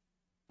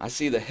 I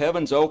see the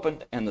heavens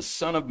opened and the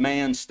Son of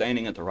Man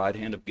standing at the right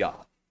hand of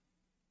God.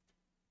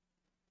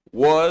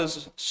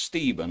 Was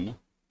Stephen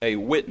a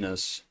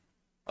witness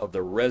of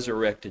the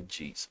resurrected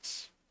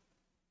Jesus?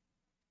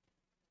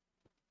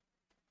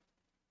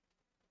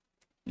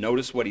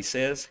 Notice what he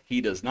says.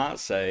 He does not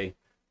say,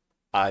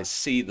 I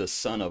see the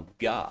Son of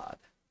God.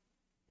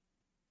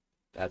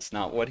 That's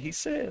not what he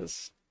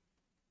says.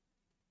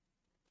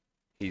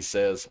 He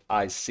says,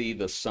 I see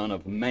the Son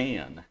of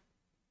Man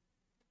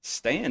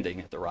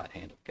standing at the right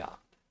hand of God.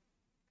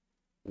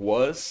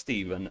 Was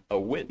Stephen a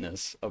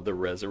witness of the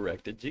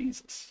resurrected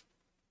Jesus?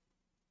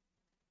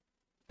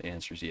 The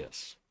answer is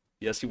yes.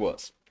 Yes, he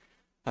was.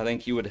 I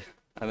think you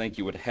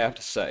would have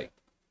to say.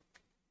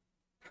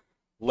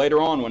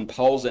 Later on, when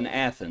Paul's in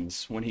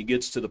Athens, when he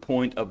gets to the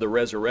point of the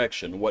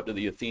resurrection, what do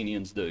the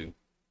Athenians do?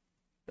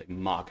 They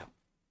mock him.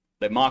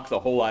 They mock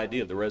the whole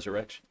idea of the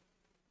resurrection.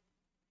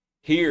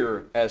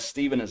 Here, as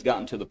Stephen has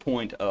gotten to the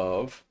point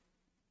of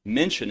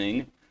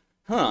mentioning,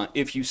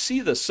 if you see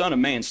the Son of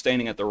Man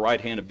standing at the right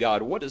hand of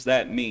God, what does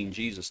that mean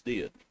Jesus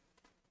did?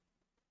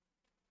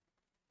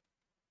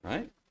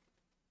 Right?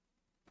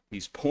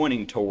 He's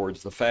pointing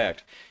towards the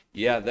fact,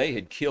 yeah, they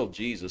had killed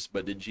Jesus,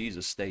 but did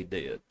Jesus stay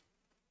dead?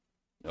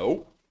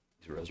 No,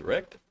 he's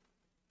resurrected.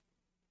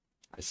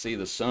 I see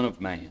the Son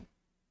of Man.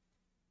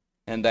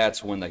 And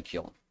that's when they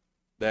kill him.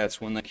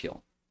 That's when they kill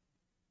him.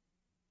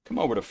 Come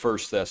over to 1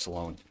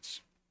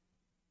 Thessalonians.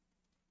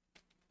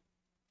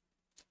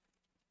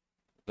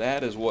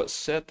 That is what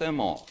set them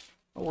off.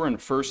 We're in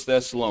 1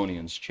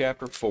 Thessalonians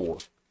chapter 4.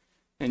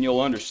 And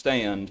you'll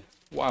understand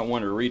why I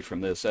want to read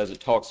from this as it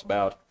talks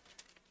about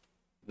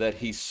that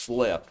he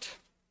slept.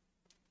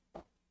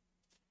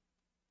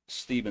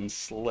 Stephen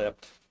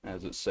slept,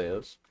 as it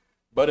says.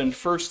 But in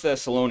 1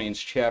 Thessalonians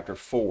chapter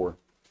 4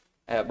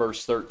 at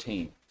verse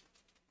 13.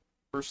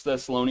 1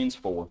 Thessalonians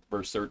 4,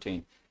 verse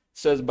 13.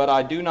 Says, but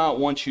I do not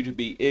want you to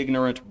be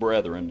ignorant,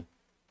 brethren,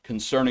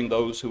 concerning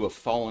those who have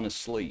fallen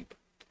asleep,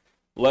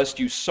 lest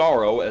you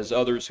sorrow as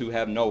others who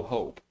have no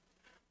hope.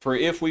 For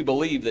if we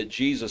believe that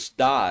Jesus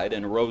died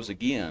and rose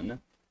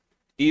again,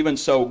 even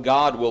so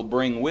God will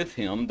bring with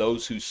him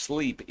those who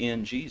sleep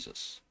in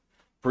Jesus.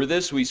 For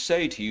this we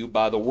say to you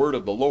by the word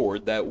of the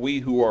Lord, that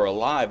we who are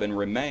alive and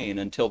remain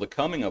until the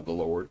coming of the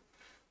Lord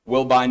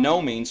will by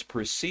no means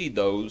precede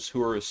those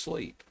who are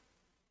asleep.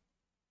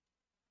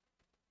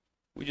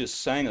 We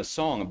just sang a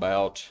song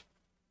about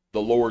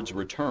the Lord's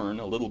return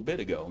a little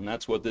bit ago, and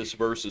that's what this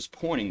verse is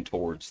pointing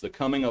towards. The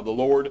coming of the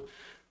Lord,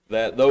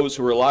 that those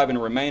who are alive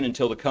and remain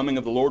until the coming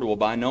of the Lord will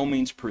by no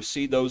means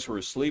precede those who are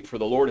asleep, for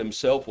the Lord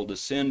himself will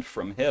descend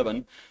from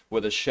heaven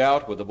with a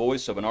shout, with the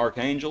voice of an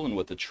archangel, and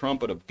with the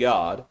trumpet of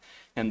God,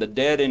 and the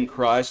dead in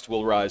Christ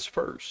will rise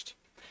first.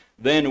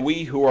 Then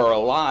we who are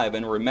alive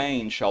and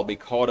remain shall be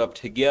caught up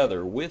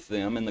together with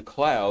them in the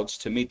clouds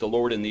to meet the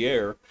Lord in the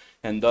air,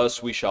 and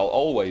thus we shall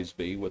always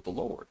be with the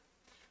Lord.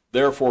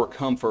 Therefore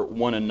comfort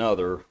one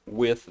another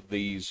with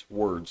these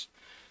words.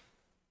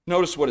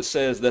 Notice what it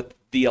says, that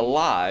the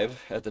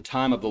alive, at the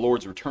time of the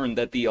Lord's return,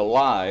 that the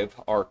alive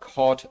are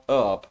caught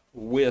up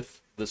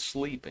with the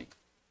sleeping.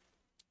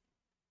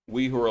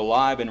 We who are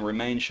alive and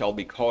remain shall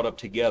be caught up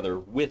together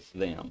with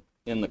them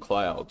in the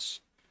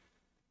clouds.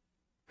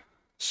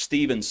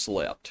 Stephen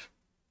slept,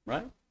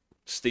 right?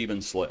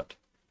 Stephen slept.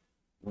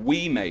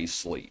 We may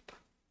sleep.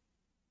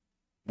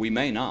 We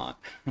may not.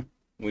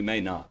 We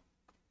may not.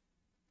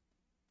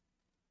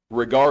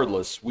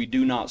 Regardless, we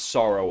do not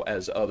sorrow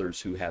as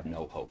others who have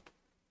no hope.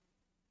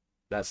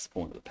 That's the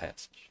point of the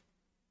passage.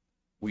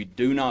 We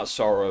do not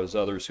sorrow as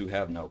others who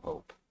have no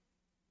hope.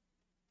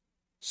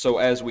 So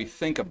as we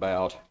think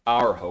about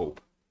our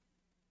hope,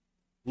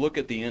 look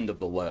at the end of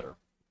the letter.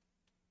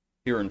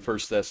 Here in 1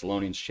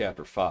 Thessalonians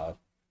chapter 5.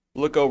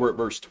 Look over at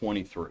verse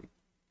 23.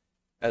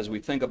 As we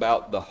think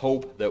about the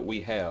hope that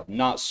we have,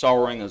 not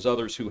sorrowing as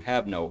others who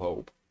have no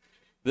hope.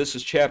 This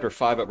is chapter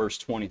 5 at verse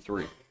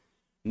 23.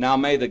 Now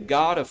may the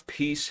God of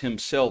peace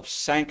himself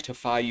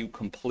sanctify you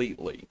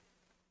completely,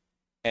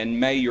 and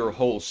may your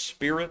whole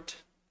spirit,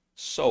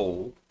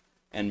 soul,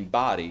 and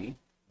body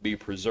be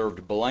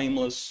preserved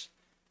blameless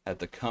at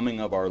the coming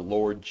of our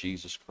Lord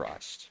Jesus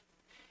Christ.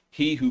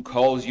 He who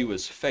calls you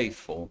is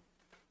faithful,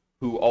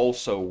 who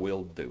also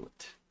will do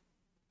it.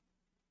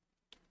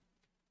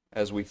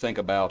 As we think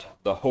about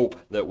the hope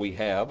that we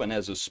have, and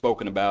as is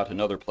spoken about in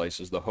other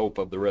places, the hope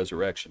of the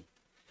resurrection.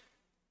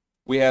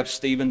 We have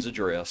Stephen's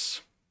address.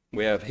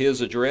 We have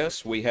his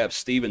address. We have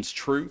Stephen's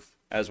truth,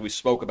 as we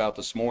spoke about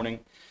this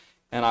morning.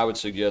 And I would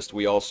suggest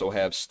we also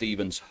have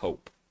Stephen's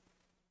hope.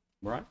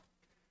 Right?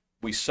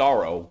 We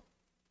sorrow,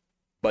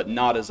 but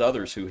not as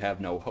others who have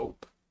no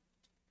hope.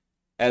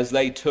 As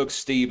they took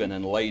Stephen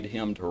and laid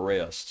him to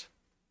rest,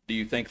 do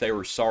you think they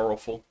were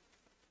sorrowful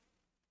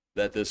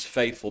that this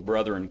faithful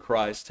brother in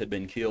Christ had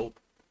been killed?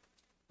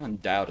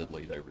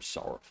 Undoubtedly they were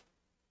sorrowful.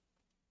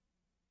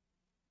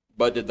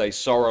 But did they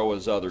sorrow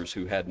as others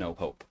who had no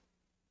hope?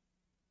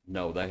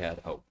 No, they had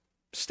hope.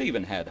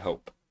 Stephen had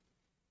hope.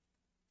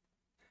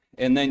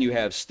 And then you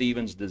have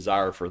Stephen's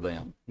desire for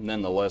them. And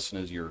then the lesson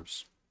is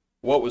yours.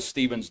 What was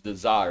Stephen's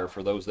desire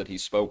for those that he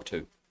spoke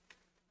to?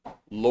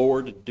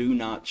 Lord, do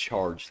not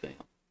charge them.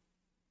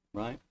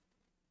 Right?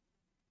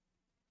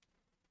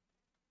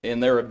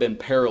 And there have been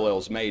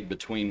parallels made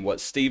between what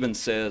Stephen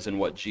says and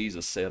what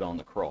Jesus said on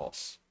the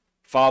cross.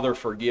 Father,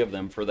 forgive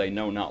them, for they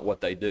know not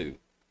what they do.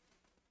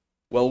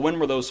 Well, when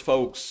were those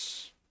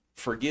folks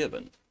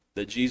forgiven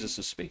that Jesus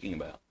is speaking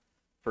about?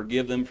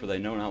 Forgive them, for they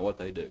know not what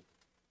they do.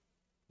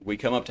 We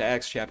come up to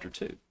Acts chapter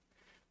 2.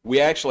 We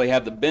actually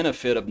have the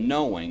benefit of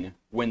knowing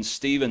when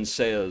Stephen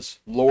says,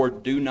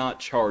 Lord, do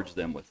not charge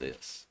them with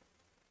this.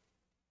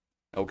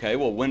 Okay,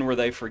 well, when were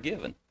they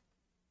forgiven?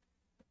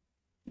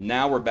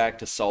 Now we're back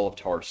to Saul of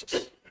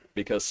Tarsus,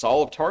 because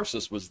Saul of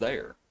Tarsus was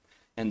there.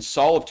 And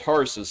Saul of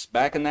Tarsus,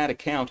 back in that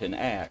account in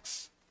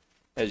Acts,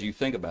 as you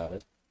think about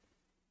it,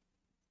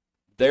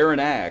 there in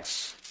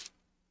Acts,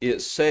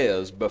 it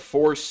says,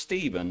 before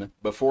Stephen,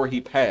 before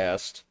he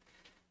passed,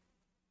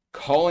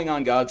 calling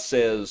on God,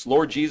 says,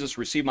 Lord Jesus,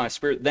 receive my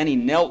spirit. Then he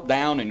knelt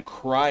down and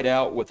cried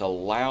out with a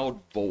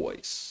loud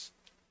voice,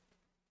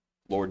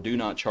 Lord, do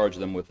not charge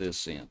them with this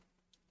sin.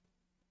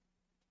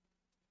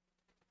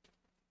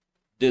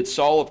 Did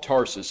Saul of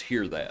Tarsus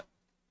hear that?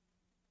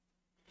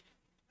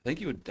 I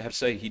think you would have to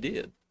say he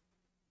did.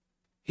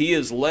 He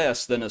is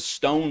less than a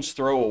stone's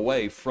throw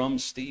away from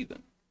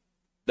Stephen.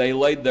 They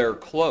laid their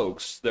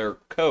cloaks, their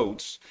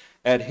coats,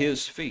 at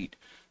his feet.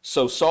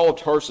 So Saul of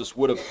Tarsus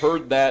would have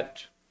heard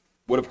that,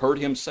 would have heard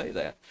him say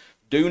that.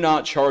 Do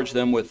not charge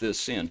them with this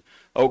sin.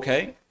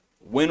 Okay,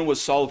 when was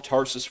Saul of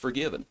Tarsus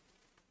forgiven?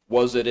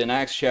 Was it in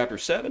Acts chapter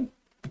 7?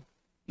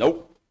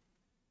 Nope.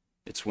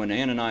 It's when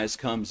Ananias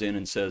comes in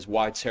and says,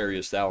 Why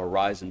tarriest thou?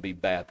 Arise and be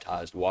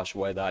baptized, wash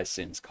away thy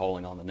sins,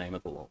 calling on the name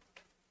of the Lord.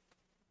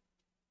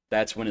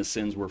 That's when his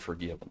sins were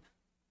forgiven.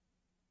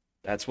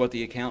 That's what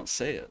the account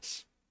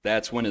says.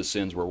 That's when his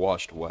sins were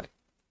washed away.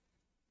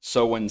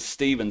 So when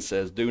Stephen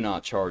says, do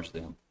not charge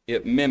them,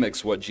 it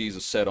mimics what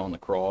Jesus said on the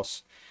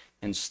cross,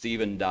 and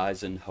Stephen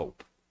dies in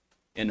hope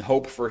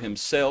for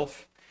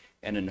himself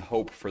and in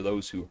hope for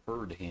those who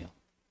heard him.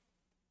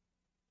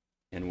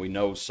 And we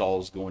know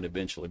Saul's going to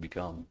eventually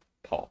become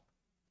Paul.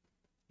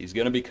 He's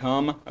going to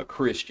become a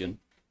Christian,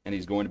 and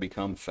he's going to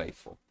become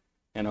faithful.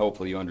 And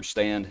hopefully you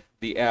understand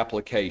the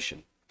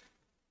application.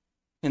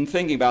 And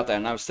thinking about that,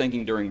 and I was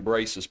thinking during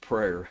Brace's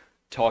prayer,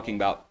 talking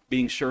about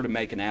being sure to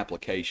make an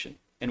application.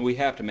 And we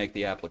have to make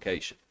the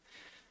application.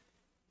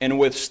 And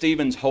with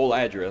Stephen's whole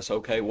address,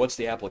 okay, what's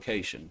the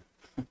application?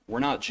 We're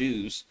not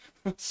Jews,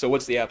 so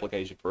what's the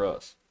application for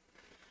us?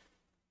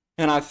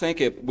 And I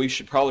think we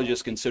should probably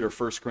just consider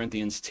 1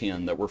 Corinthians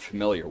 10 that we're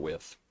familiar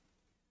with.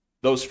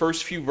 Those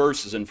first few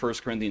verses in 1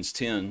 Corinthians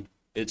 10,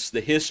 it's the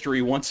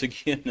history once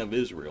again of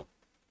Israel.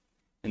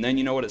 And then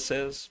you know what it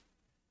says?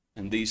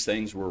 And these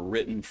things were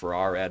written for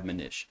our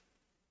admonition.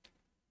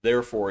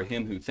 Therefore,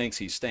 him who thinks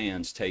he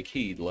stands, take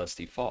heed lest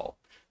he fall.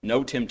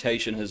 No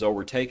temptation has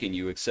overtaken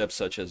you except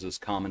such as is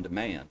common to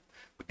man.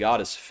 But God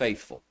is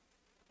faithful,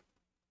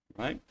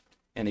 right?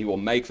 And he will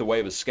make the way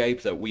of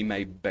escape that we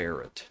may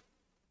bear it.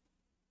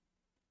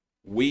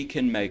 We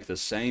can make the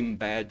same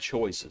bad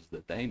choices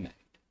that they made.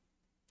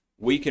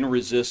 We can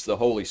resist the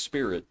Holy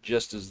Spirit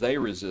just as they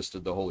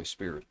resisted the Holy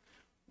Spirit.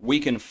 We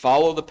can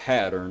follow the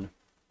pattern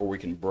or we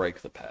can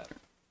break the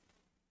pattern.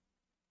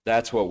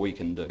 That's what we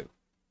can do.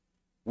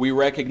 We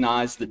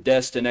recognize the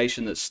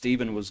destination that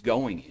Stephen was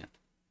going in,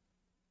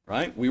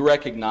 right? We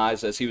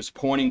recognize as he was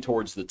pointing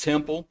towards the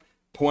temple,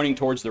 pointing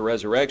towards the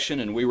resurrection,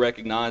 and we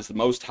recognize the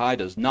Most High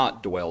does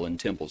not dwell in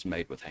temples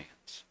made with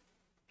hands.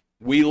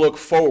 We look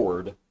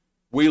forward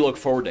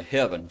to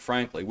heaven,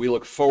 frankly. We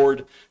look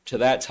forward to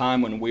that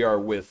time when we are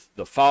with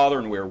the Father,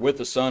 and we are with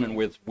the Son, and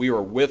we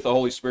are with the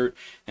Holy Spirit,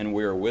 and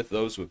we are with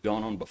those who have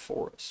gone on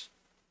before us.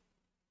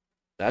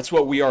 That's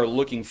what we are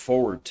looking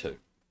forward to.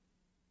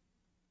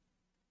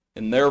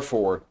 And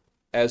therefore,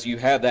 as you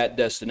have that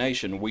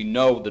destination, we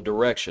know the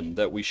direction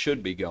that we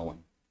should be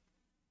going.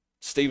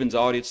 Stephen's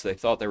audience, they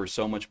thought they were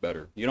so much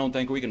better. You don't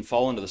think we can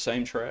fall into the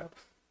same trap?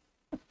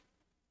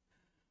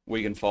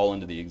 We can fall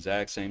into the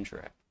exact same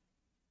trap.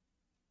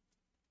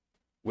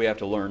 We have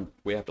to learn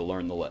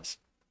the lesson,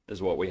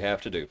 is what we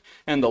have to do.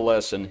 And the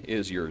lesson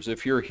is yours.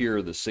 If you're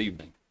here this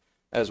evening,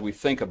 as we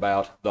think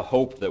about the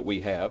hope that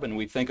we have, and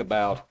we think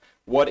about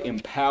what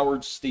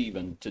empowered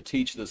Stephen to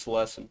teach this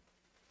lesson,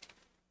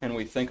 and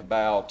we think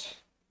about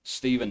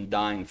Stephen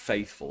dying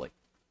faithfully.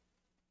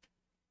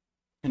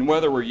 And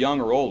whether we're young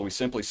or old, we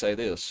simply say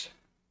this: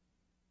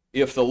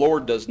 if the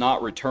Lord does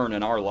not return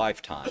in our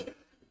lifetime,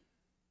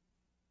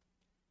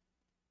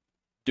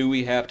 do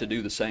we have to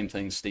do the same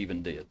thing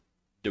Stephen did?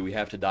 Do we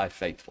have to die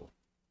faithfully?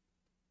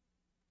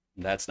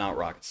 That's not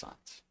rocket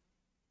science.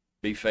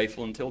 Be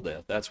faithful until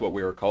death. That's what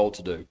we are called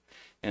to do.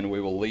 And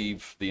we will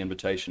leave the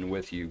invitation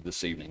with you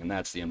this evening, and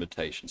that's the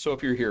invitation. So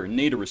if you're here and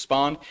need to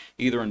respond,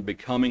 either in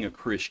becoming a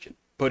Christian,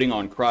 putting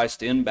on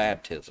Christ in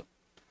baptism,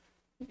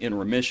 in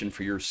remission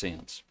for your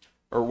sins,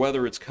 or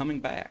whether it's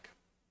coming back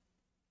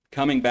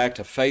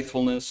to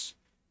faithfulness,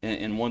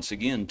 and once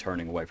again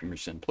turning away from your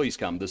sin, please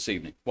come this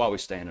evening while we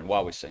stand and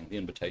while we sing the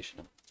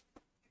invitation.